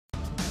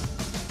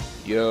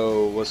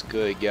Yo, what's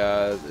good,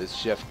 guys? It's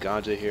Chef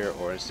Ganja here,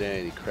 or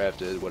Insanity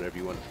Crafted, whatever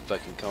you want to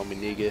fucking call me,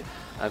 nigga.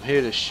 I'm here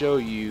to show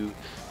you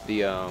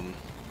the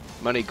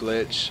money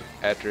glitch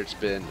after it's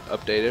been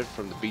updated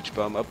from the beach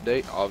bum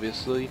update.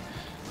 Obviously,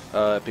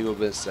 people have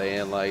been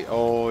saying like,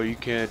 "Oh, you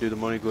can't do the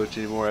money glitch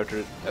anymore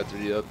after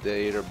the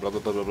update," or blah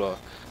blah blah blah blah.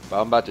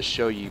 But I'm about to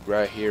show you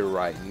right here,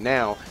 right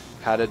now,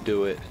 how to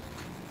do it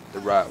the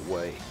right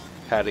way.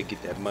 How to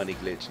get that money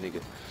glitch,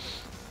 nigga.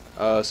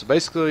 So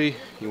basically,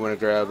 you want to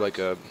grab like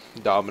a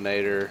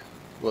dominator,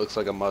 looks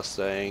like a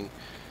mustang.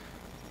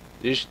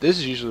 This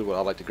is usually what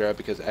I like to grab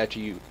because after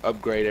you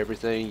upgrade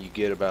everything, you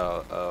get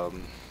about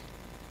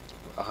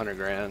 100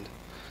 grand.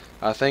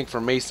 I think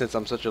for me, since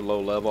I'm such a low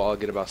level, I'll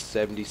get about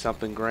 70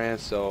 something grand.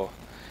 So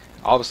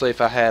obviously,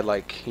 if I had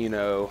like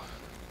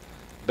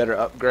better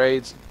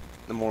upgrades,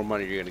 the more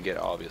money you're gonna get,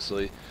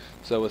 obviously.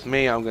 So with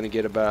me, I'm gonna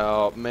get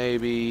about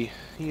maybe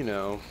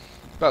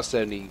about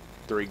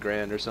 73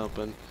 grand or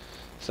something.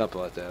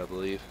 Something like that, I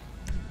believe.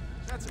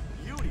 That's a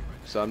beauty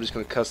right So I'm just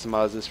going to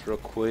customize this real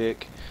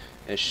quick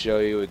and show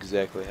you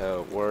exactly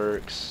how it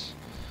works.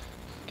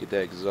 Get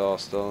that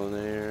exhaust on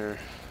there.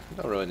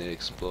 Don't really need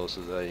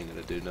explosives. That ain't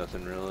going to do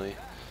nothing really.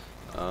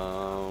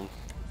 Carbon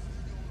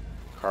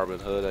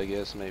hood, I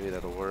guess. Maybe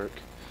that'll work.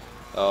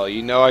 Oh,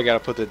 you know I got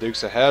to put the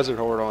Dukes of Hazzard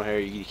horde on here.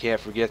 You can't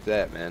forget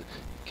that, man.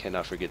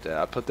 Cannot forget that.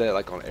 I put that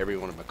like on every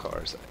one of my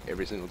cars.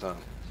 Every single time.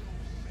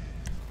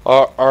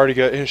 Already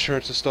got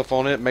insurance and stuff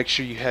on it. Make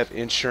sure you have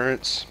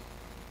insurance.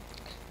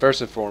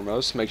 First and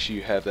foremost, make sure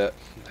you have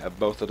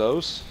both of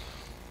those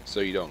so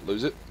you don't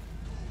lose it.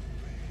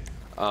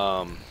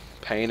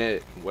 Paint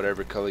it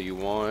whatever color you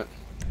want.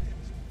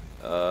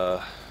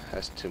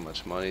 That's too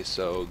much money,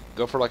 so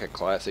go for like a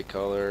classic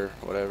color,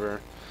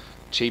 whatever.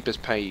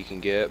 Cheapest paint you can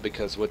get,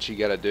 because what you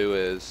gotta do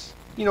is,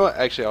 you know what,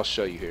 actually I'll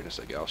show you here in a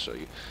second. I'll show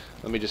you.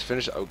 Let me just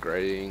finish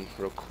upgrading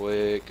real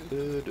quick.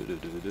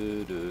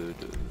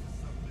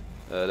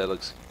 That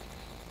looks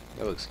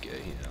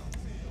gay, you know.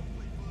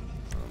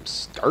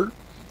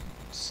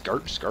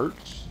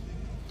 Skirts.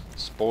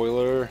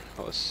 Spoiler.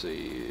 Let's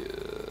see.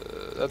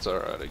 That's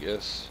alright, I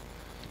guess.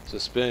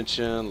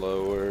 Suspension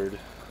lowered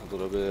a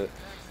little bit.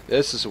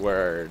 This is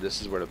where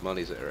the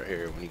money's at right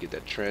here. When you get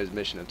that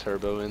transmission and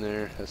turbo in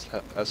there,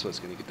 that's what's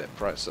gonna get that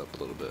price up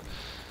a little bit.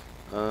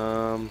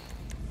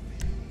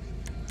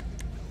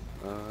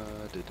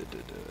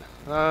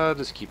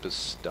 Just keep it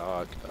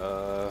stock.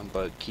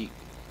 But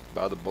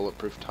buy the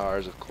bulletproof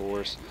tires, of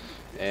course,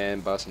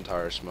 and buy some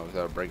tire smoke.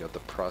 That'll bring up the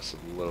price a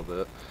little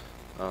bit.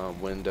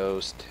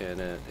 Windows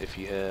tenant, if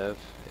you have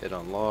it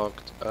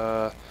unlocked.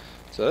 So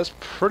that's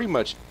pretty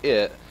much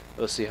it.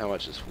 Let's see how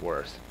much it's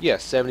worth. Yeah,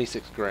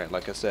 76 grand,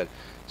 like I said.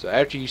 So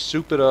after you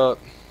soup it up,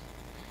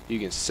 you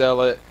can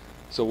sell it.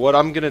 So what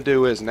I'm gonna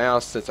do is now,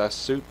 since I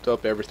souped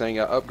up everything,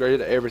 I upgraded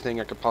everything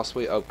I could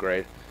possibly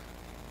upgrade.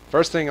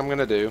 First thing I'm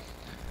gonna do,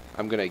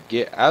 I'm gonna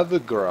get out of the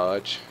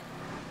garage.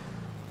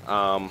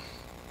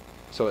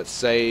 So it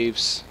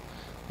saves,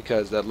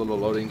 because that little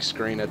loading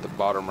screen at the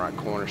bottom right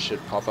corner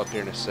should pop up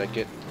here in a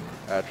second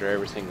after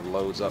everything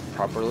loads up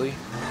properly.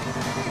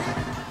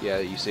 Yeah,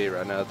 you see it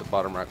right now at the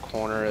bottom right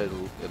corner. It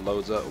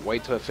loads up.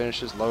 Wait till it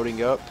finishes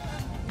loading up.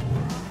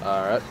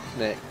 Alright,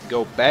 then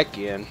go back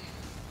in.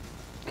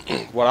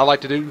 What I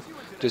like to do,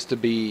 just to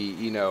be,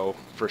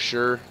 for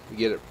sure,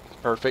 get it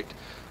perfect,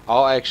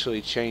 I'll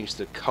actually change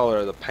the color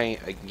of the paint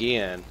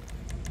again.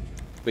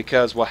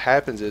 Because what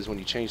happens is when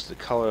you change the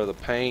color of the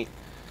paint,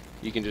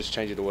 you can just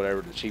change it to whatever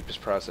the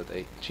cheapest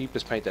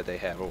paint that they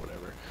have or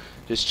whatever.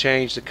 Just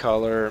change the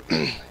color,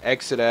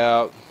 exit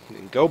out,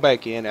 and go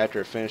back in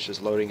after it finishes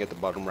loading at the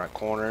bottom right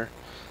corner.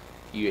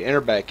 You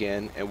enter back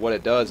in, and what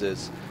it does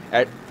is,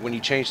 when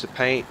you change the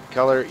paint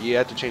color, you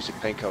have to change the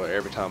paint color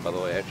every time, by the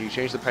way. After you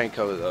change the paint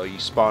color, though, you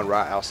spawn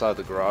right outside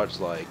the garage,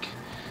 like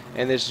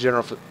in this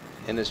general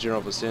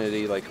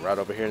vicinity, like right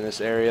over here in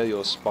this area.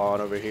 You'll spawn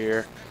over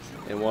here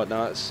and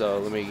whatnot. So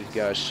let me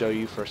guys show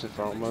you first and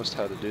foremost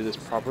how to do this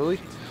properly.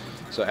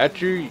 So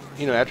after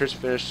after it's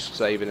finished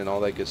saving and all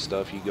that good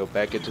stuff, you go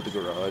back into the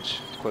garage.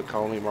 Quit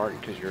calling me Martin,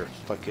 because you're a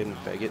fucking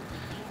faggot.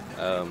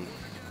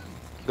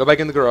 Go back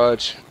in the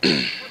garage.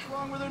 What's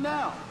wrong with her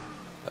now?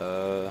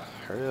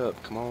 Hurry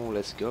up, come on,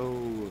 let's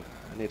go.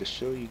 I need to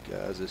show you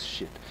guys this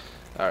shit.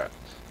 Alright,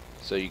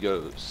 so you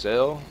go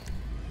sell.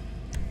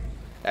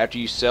 After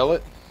you sell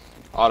it,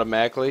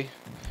 automatically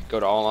go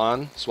to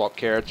online, swap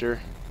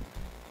character,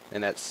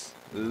 and that's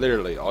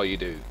literally all you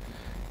do.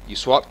 You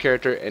swap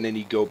character and then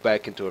you go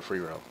back into a free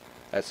roam.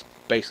 That's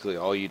basically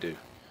all you do.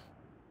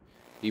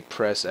 You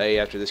press A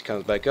after this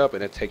comes back up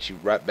and it takes you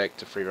right back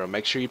to free roam.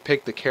 Make sure you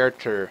pick the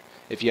character.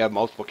 If you have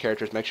multiple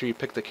characters, make sure you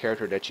pick the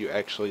character that you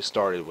actually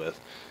started with.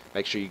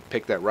 Make sure you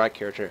pick that right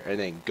character and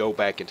then go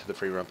back into the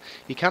free roam.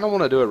 You kind of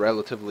want to do it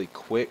relatively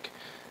quick,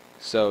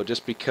 so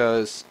just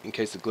because in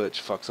case the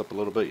glitch fucks up a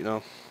little bit,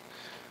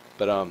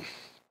 but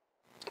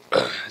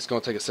it's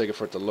gonna take a second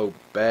for it to load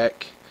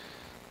back.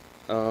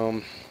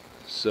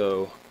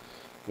 So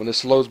when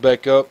this loads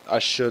back up, I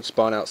should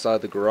spawn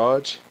outside the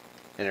garage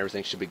and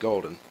everything should be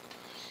golden.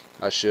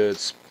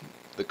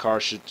 The the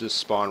car should just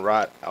spawn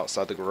right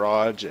outside the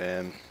garage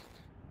and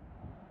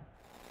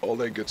all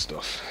that good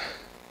stuff.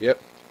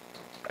 Yep,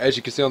 as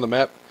you can see on the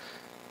map,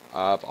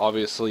 I've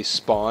obviously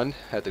spawned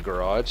at the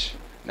garage.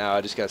 Now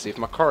I just gotta see if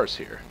my car is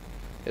here.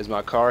 Is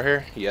my car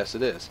here? Yes,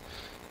 it is.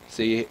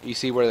 See, you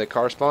see where the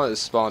car spawned? It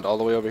spawned all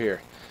the way over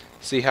here.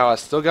 See how I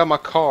still got my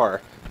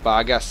car, but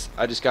I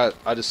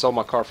just sold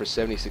my car for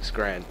 76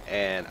 grand,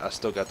 and I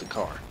still got the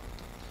car.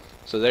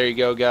 So there you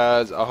go,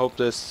 guys. I hope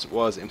this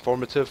was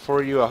informative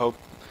for you. I hope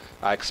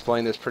I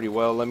explained this pretty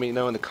well. Let me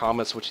know in the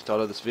comments what you thought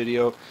of this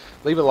video.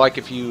 Leave a like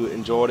if you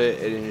enjoyed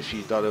it and if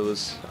you thought it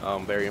was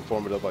very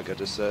informative, like I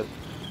just said.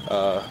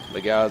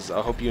 But guys,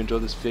 I hope you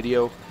enjoyed this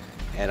video,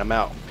 and I'm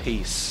out.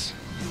 Peace.